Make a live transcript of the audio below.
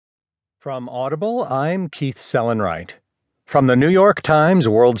From Audible, I'm Keith Sellenwright. From the New York Times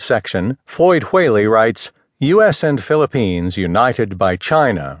World section, Floyd Whaley writes, U.S. and Philippines united by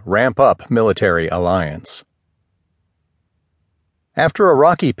China ramp up military alliance. After a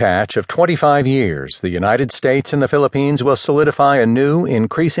rocky patch of 25 years, the United States and the Philippines will solidify a new,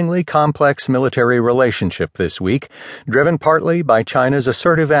 increasingly complex military relationship this week, driven partly by China's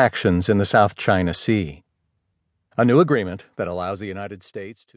assertive actions in the South China Sea. A new agreement that allows the United States to